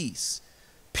 B. Peace.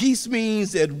 Peace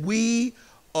means that we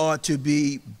are to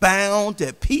be bound.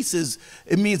 That peace is,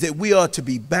 it means that we are to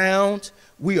be bound.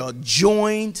 We are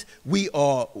joined. We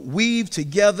are weaved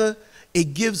together.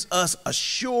 It gives us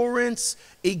assurance.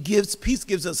 Peace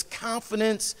gives us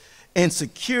confidence and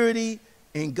security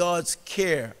in God's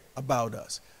care about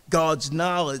us, God's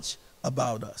knowledge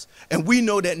about us. And we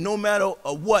know that no matter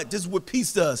what, this is what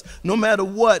peace does. No matter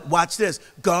what, watch this,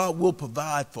 God will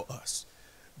provide for us.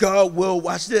 God will,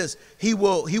 watch this, he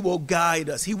will guide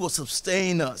us. He will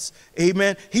sustain us.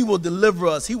 Amen. He will deliver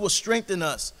us. He will strengthen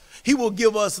us. He will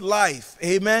give us life,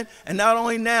 amen? And not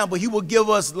only now, but he will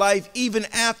give us life even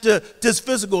after this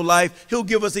physical life. He'll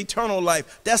give us eternal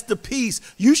life. That's the peace.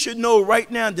 You should know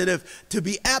right now that if to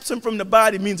be absent from the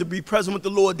body means to be present with the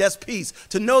Lord, that's peace.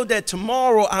 To know that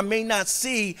tomorrow I may not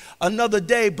see another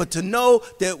day, but to know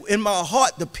that in my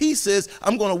heart the peace is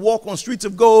I'm going to walk on streets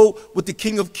of gold with the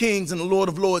King of Kings and the Lord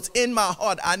of Lords. In my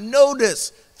heart, I know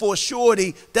this for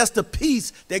surety. That's the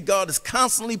peace that God is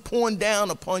constantly pouring down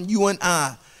upon you and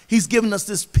I. He's given us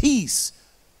this peace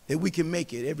that we can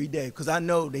make it every day because I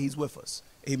know that he's with us.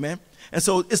 Amen. And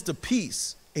so it's the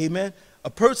peace. Amen. A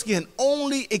person can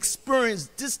only experience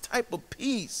this type of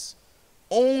peace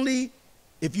only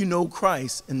if you know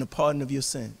Christ and the pardon of your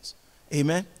sins.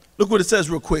 Amen. Look what it says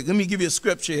real quick. Let me give you a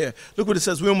scripture here. Look what it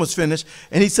says. We almost finished.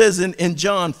 And he says in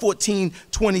John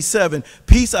 14:27,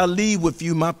 peace I leave with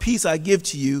you, my peace I give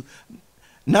to you.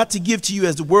 Not to give to you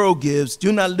as the world gives.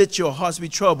 Do not let your hearts be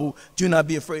troubled. Do not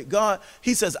be afraid. God,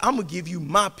 he says, I'm going to give you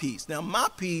my peace. Now, my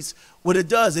peace, what it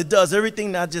does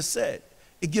everything that I just said.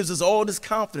 It gives us all this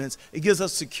confidence. It gives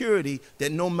us security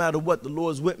that no matter what, the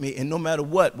Lord's with me. And no matter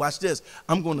what, watch this,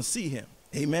 I'm going to see him.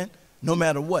 Amen. No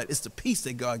matter what. It's the peace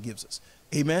that God gives us.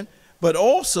 Amen. But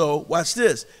also, watch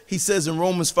this. He says in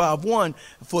Romans 5:1,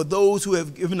 for those who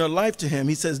have given their life to him,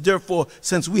 he says, therefore,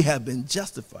 since we have been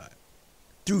justified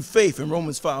through faith in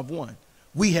Romans 5:1,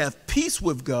 we have peace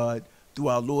with God through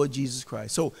our Lord Jesus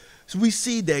Christ. So we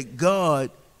see that God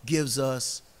gives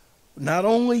us, not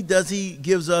only does he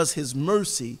gives us his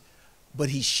mercy, but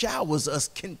he showers us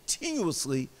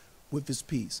continuously with his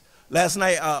peace. Last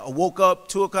night I woke up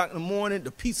 2 o'clock in the morning.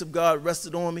 The peace of God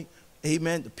rested on me.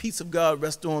 Amen. The peace of God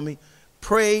rested on me.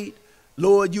 Prayed,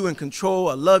 Lord, you in control.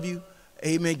 I love you.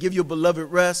 amen, give your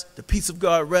beloved rest, the peace of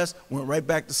God rest, went right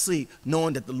back to sleep,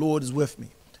 knowing that the Lord is with me.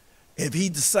 If he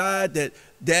decide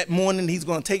that morning he's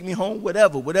going to take me home,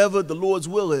 whatever the Lord's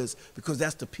will is, because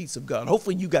that's the peace of God.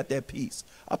 Hopefully you got that peace.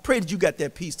 I pray that you got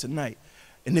that peace tonight.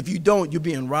 And if you don't, you're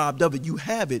being robbed of it. You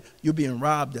have it, you're being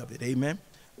robbed of it. Amen.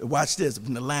 Watch this.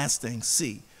 And the last thing,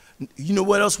 C. You know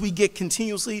what else we get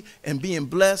continuously and being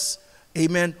blessed?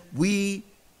 Amen. We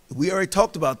already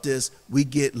talked about this. We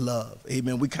get love.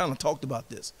 Amen. We kind of talked about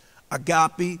this.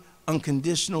 Agape,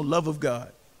 unconditional love of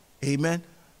God. Amen.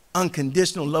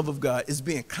 Unconditional love of God is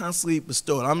being constantly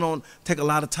bestowed. I'm not going to take a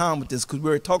lot of time with this because we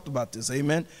already talked about this.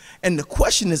 Amen. And the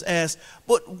question is asked,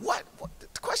 but what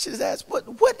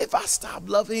if I stop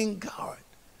loving God?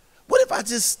 What if I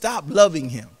just stop loving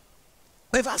him?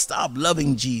 What if I stop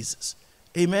loving Jesus?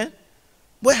 Amen.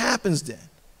 What happens then?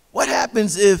 What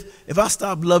happens if I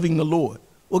stop loving the Lord?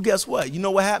 Well, guess what? You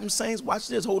know what happens, saints? Watch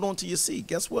this. Hold on to your seat.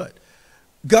 Guess what?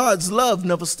 God's love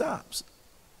never stops.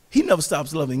 He never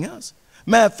stops loving us.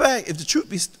 Matter of fact, if the truth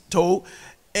be told,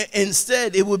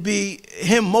 instead it would be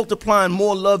him multiplying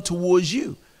more love towards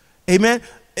you. Amen.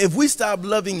 If we stop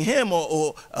loving him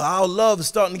or our love is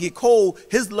starting to get cold,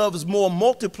 his love is more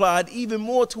multiplied even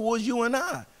more towards you and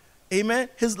I. Amen.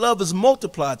 His love is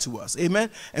multiplied to us.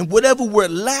 Amen. And whatever we're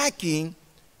lacking,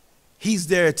 he's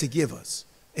there to give us.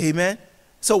 Amen.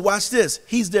 So watch this.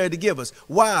 He's there to give us.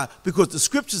 Why? Because the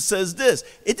scripture says this.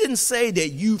 It didn't say that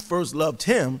you first loved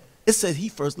him. It said he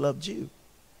first loved you.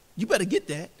 You better get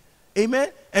that.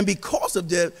 Amen. And because of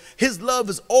that, his love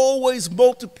is always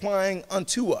multiplying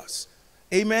unto us.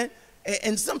 Amen.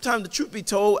 And sometimes, the truth be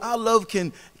told, our love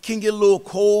can get a little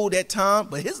cold at times,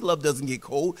 but his love doesn't get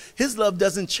cold. His love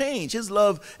doesn't change. His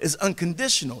love is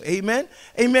unconditional. Amen.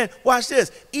 Amen. Watch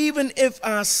this. Even if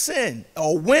I sin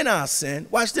or when I sin,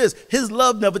 watch this. His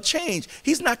love never changed.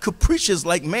 He's not capricious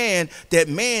like man, that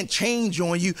man change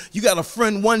on you. You got a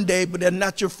friend one day, but they're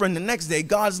not your friend the next day.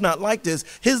 God's not like this.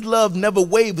 His love never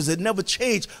wavers. It never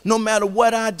changed no matter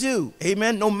what I do.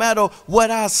 Amen. No matter what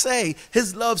I say,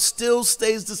 his love still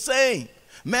stays the same.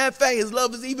 Matter of fact, his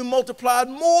love is even multiplied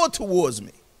more towards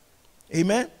me.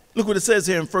 Amen. Look what it says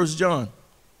here in 1 John.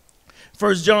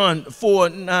 1 John 4,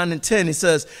 9 and 10, it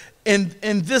says, in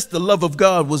this the love of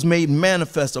God was made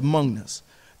manifest among us.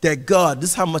 That God,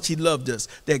 this is how much he loved us,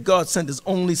 that God sent his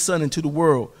only son into the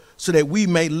world so that we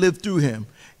may live through him.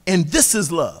 And this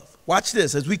is love. Watch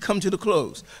this as we come to the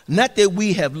close. Not that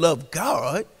we have loved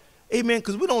God, amen,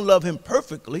 because we don't love him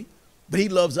perfectly, but he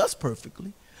loves us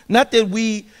perfectly. Not that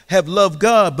we have loved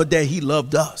God, but that he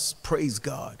loved us. Praise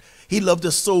God. He loved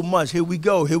us so much. Here we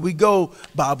go,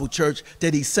 Bible Church,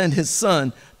 that he sent his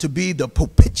son to be the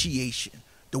propitiation,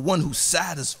 the one who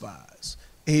satisfies.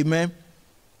 Amen.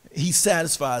 He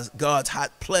satisfies God's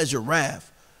hot pleasure,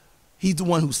 wrath. He's the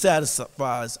one who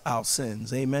satisfies our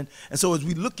sins. Amen. And so as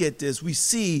we look at this, we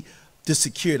see the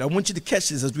security. I want you to catch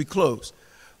this as we close.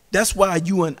 That's why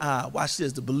you and I, watch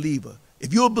this, the believer.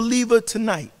 If you're a believer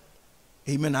tonight,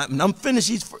 amen. I'm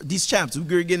finished these chapters. We're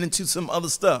going to get into some other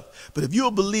stuff. But if you're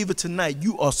a believer tonight,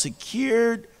 you are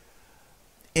secured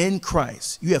in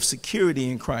Christ. You have security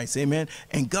in Christ. Amen.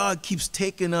 And God keeps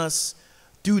taking us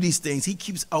through these things. He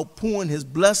keeps outpouring his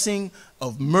blessing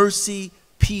of mercy,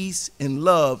 peace, and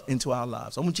love into our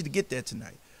lives. I want you to get that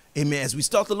tonight. Amen. As we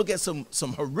start to look at some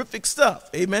horrific stuff.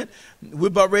 Amen. We're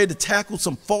about ready to tackle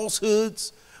some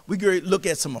falsehoods. We're going to look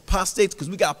at some apostates, because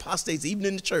we got apostates even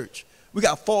in the church. We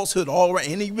got falsehood all around,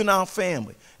 and even our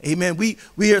family. Amen. We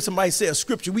hear somebody say a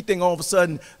scripture, we think all of a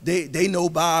sudden they know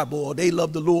Bible or they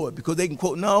love the Lord because they can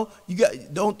quote. No,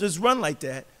 don't just run like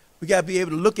that. We got to be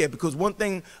able to look at it, because one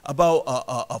thing about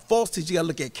a false teacher, you got to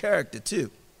look at character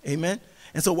too. Amen.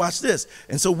 And so watch this.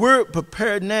 And so we're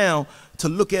prepared now to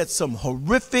look at some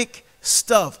horrific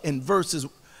stuff in verses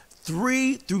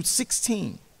 3 through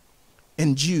 16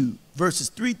 in Jude. Verses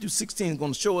 3 through 16 is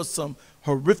going to show us some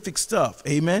horrific stuff.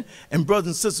 Amen. And brothers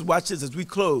and sisters, watch this as we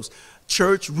close.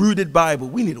 Church Rooted Bible.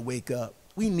 We need to wake up.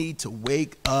 We need to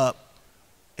wake up.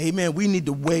 Amen. We need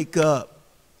to wake up.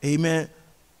 Amen.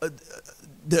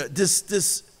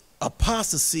 This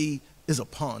apostasy is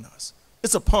upon us.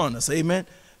 It's upon us. Amen.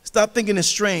 Stop thinking it's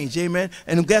strange. Amen.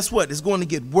 And guess what? It's going to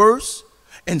get worse.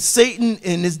 And Satan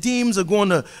and his demons are going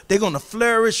to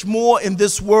flourish more in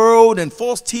this world, and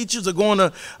false teachers are going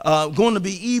to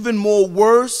be even more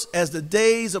worse as the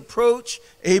days approach.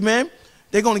 Amen.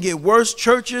 They're going to get worse.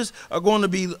 Churches are going to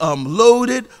be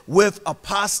loaded with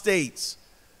apostates.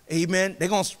 Amen. They're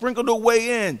going to sprinkle their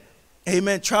way in.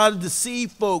 Amen. Try to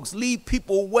deceive folks, lead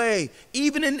people away.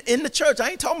 Even in the church.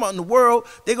 I ain't talking about in the world.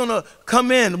 They're going to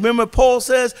come in. Remember, Paul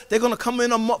says they're going to come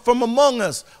in from among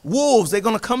us. Wolves, they're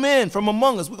going to come in from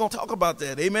among us. We're going to talk about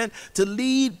that. Amen. To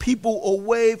lead people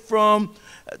away from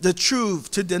the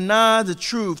truth, to deny the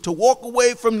truth, to walk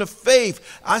away from the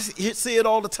faith. I see it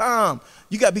all the time.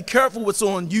 You got to be careful what's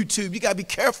on YouTube. You got to be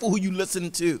careful who you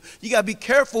listen to. You got to be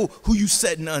careful who you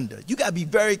setting under. You got to be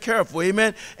very careful,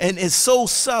 amen? And it's so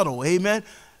subtle, amen?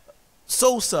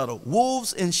 So subtle.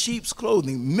 Wolves in sheep's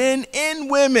clothing, men and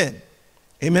women.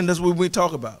 Amen, that's what we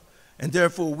talk about. And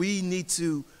therefore, we need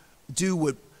to do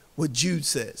what Jude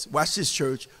says. Watch this,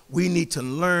 church. We need to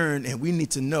learn and we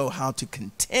need to know how to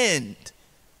contend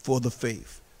for the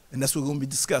faith. And that's what we're going to be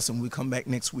discussing when we come back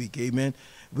next week, amen?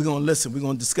 We're going to listen. We're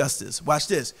going to discuss this. Watch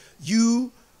this.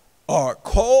 You are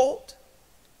called,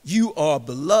 you are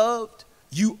beloved,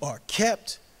 you are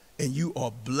kept, and you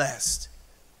are blessed.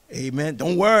 Amen.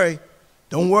 Don't worry.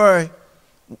 Don't worry.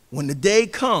 When the day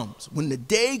comes,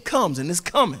 and it's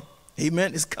coming,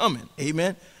 amen, it's coming,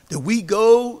 amen, that we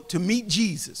go to meet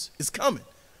Jesus, it's coming.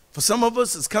 For some of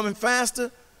us, it's coming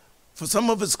faster. For some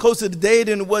of us, closer today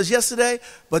than it was yesterday.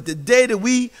 But the day that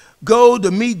we go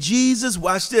to meet Jesus,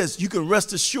 watch this, you can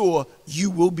rest assured you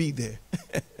will be there.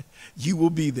 You will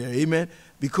be there, amen?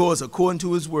 Because according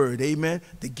to his word, amen,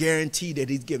 the guarantee that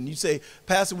he's given. You say,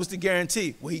 Pastor, what's the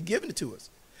guarantee? Well, he's giving it to us.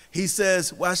 He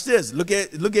says, watch this, look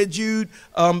at Jude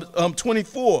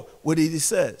 24, what he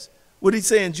says. What did he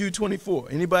say in Jude 24?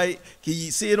 Anybody, can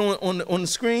you see it on the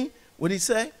screen? What did he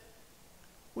say?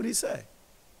 What did he say?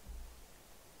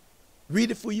 Read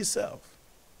it for yourself.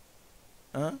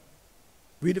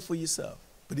 Read it for yourself.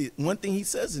 But one thing he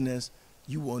says in this,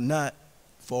 you will not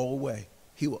fall away.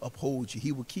 He will uphold you.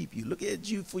 He will keep you. Look at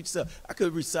you for yourself. I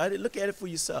could recite it. Look at it for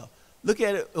yourself. Look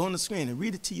at it on the screen and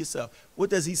read it to yourself. What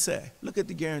does he say? Look at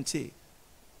the guarantee.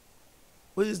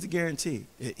 What is the guarantee?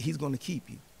 He's going to keep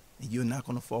you, and you're not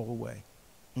going to fall away.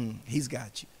 He's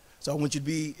got you. So I want you to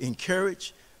be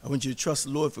encouraged. I want you to trust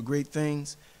the Lord for great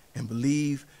things and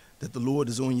believe that the Lord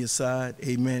is on your side,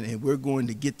 amen, and we're going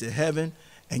to get to heaven,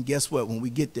 and guess what? When we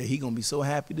get there, he's going to be so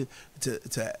happy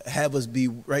to have us be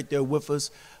right there with us,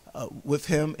 with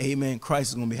him, amen. Christ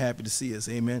is going to be happy to see us,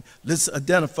 amen. Let's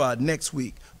identify next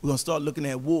week. We're going to start looking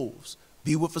at wolves.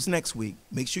 Be with us next week.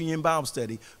 Make sure you're in Bible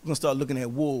study. We're going to start looking at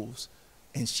wolves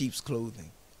in sheep's clothing.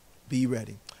 Be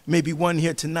ready. Maybe one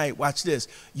here tonight, watch this.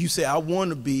 You say, I want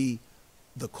to be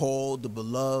the called, the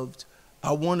beloved.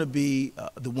 I want to be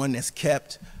the one that's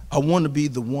kept. I want to be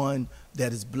the one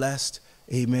that is blessed,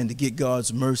 amen, to get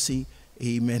God's mercy,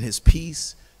 amen, his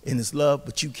peace and his love,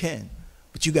 but you can.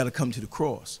 But you got to come to the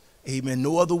cross, amen.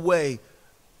 No other way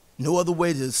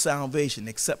to salvation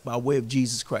except by way of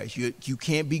Jesus Christ. You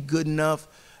can't be good enough,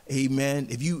 amen.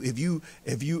 If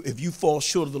you fall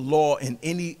short of the law in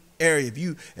any area,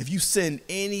 if you sin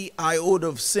any iota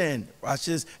of sin, watch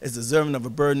this, is deserving of a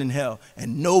burden in hell.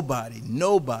 And nobody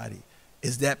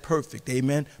is that perfect,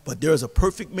 amen? But there is a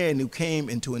perfect man who came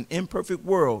into an imperfect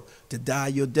world to die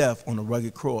your death on a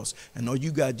rugged cross. And all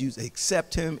you got to do is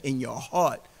accept him in your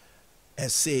heart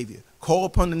as Savior. Call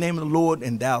upon the name of the Lord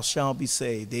and thou shalt be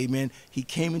saved, amen? He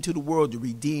came into the world to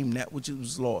redeem that which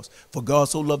was lost. For God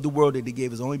so loved the world that he gave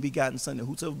his only begotten son, that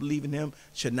whosoever believe in him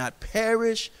should not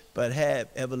perish but have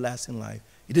everlasting life.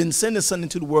 He didn't send his son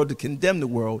into the world to condemn the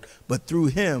world, but through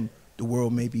him the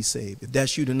world may be saved. If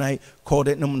that's you tonight, call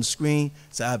that number on the screen.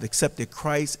 Say, I've accepted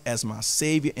Christ as my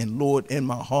Savior and Lord in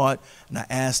my heart, and I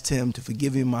asked him to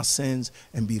forgive me my sins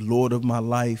and be Lord of my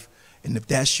life. And if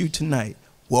that's you tonight,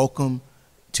 welcome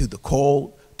to the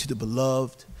called, to the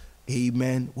beloved,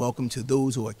 amen. Welcome to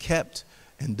those who are kept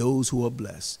and those who are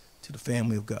blessed, to the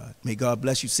family of God. May God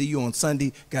bless you. See you on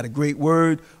Sunday. Got a great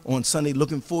word on Sunday.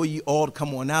 Looking for you all to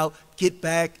come on out. Get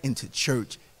back into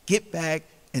church. Get back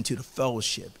into the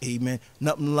fellowship, amen.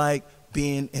 Nothing like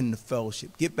being in the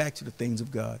fellowship. Get back to the things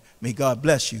of God. May God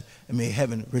bless you, and may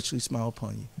heaven richly smile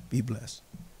upon you. Be blessed.